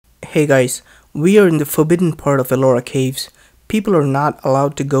Hey guys, we are in the forbidden part of Ellora caves. People are not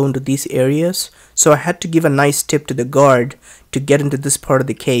allowed to go into these areas, so I had to give a nice tip to the guard to get into this part of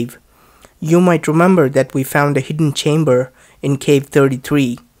the cave. You might remember that we found a hidden chamber in cave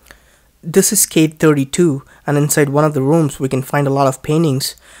 33. This is cave 32, and inside one of the rooms we can find a lot of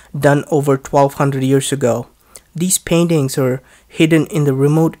paintings done over 1200 years ago. These paintings are hidden in the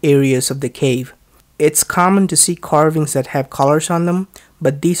remote areas of the cave. It's common to see carvings that have colors on them,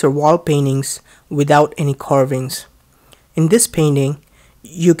 but these are wall paintings without any carvings. In this painting,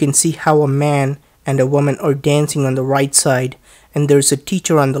 you can see how a man and a woman are dancing on the right side, and there's a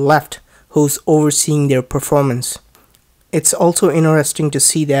teacher on the left who's overseeing their performance. It's also interesting to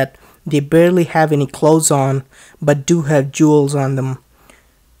see that they barely have any clothes on, but do have jewels on them.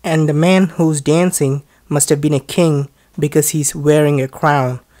 And the man who's dancing must have been a king because he's wearing a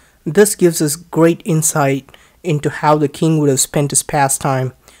crown. This gives us great insight into how the king would have spent his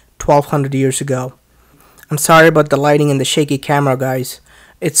pastime 1200 years ago. I'm sorry about the lighting and the shaky camera, guys.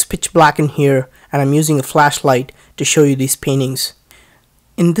 It's pitch black in here and I'm using a flashlight to show you these paintings.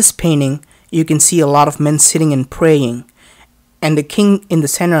 In this painting, you can see a lot of men sitting and praying, and the king in the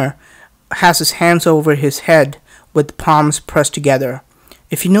center has his hands over his head with palms pressed together.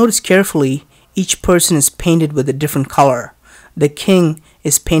 If you notice carefully, each person is painted with a different color. The king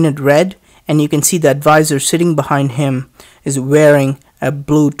is painted red, and you can see the advisor sitting behind him is wearing a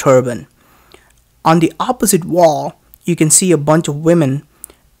blue turban. On the opposite wall, you can see a bunch of women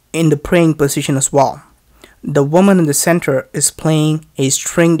in the praying position as well. The woman in the center is playing a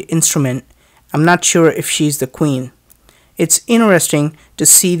stringed instrument. I'm not sure if she's the queen. It's interesting to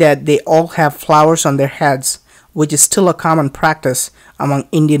see that they all have flowers on their heads, which is still a common practice among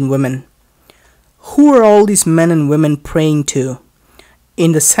Indian women. Who are all these men and women praying to?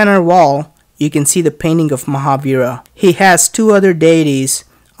 In the center wall, you can see the painting of Mahavira. He has two other deities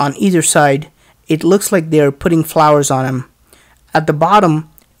on either side. It looks like they are putting flowers on him. At the bottom,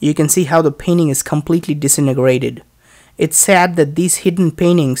 you can see how the painting is completely disintegrated. It's sad that these hidden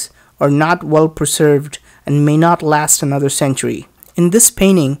paintings are not well preserved and may not last another century. In this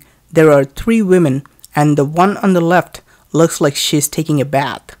painting, there are three women, and the one on the left looks like she's taking a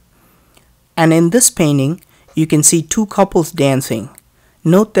bath. And in this painting, you can see two couples dancing.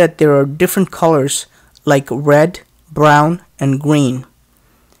 Note that there are different colors like red, brown, and green.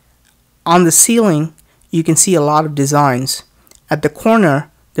 On the ceiling, you can see a lot of designs. At the corner,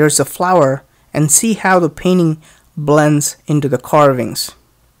 there's a flower, and see how the painting blends into the carvings.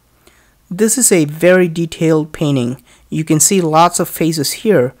 This is a very detailed painting. You can see lots of faces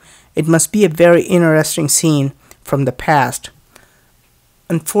here. It must be a very interesting scene from the past.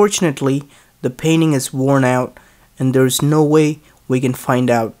 Unfortunately, the painting is worn out and there is no way we can find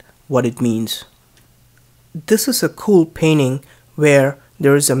out what it means. This is a cool painting where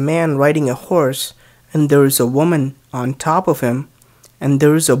there is a man riding a horse and there is a woman on top of him, and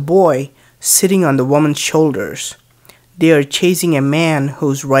there is a boy sitting on the woman's shoulders. They are chasing a man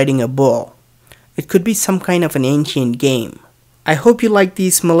who's riding a bull. It could be some kind of an ancient game. I hope you like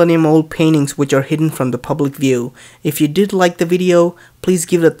these millennium-old paintings which are hidden from the public view. If you did like the video, please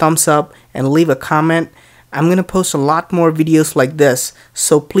give it a thumbs up and leave a comment. I'm going to post a lot more videos like this,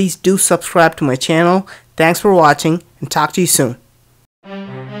 so please do subscribe to my channel. Thanks for watching, and talk to you soon.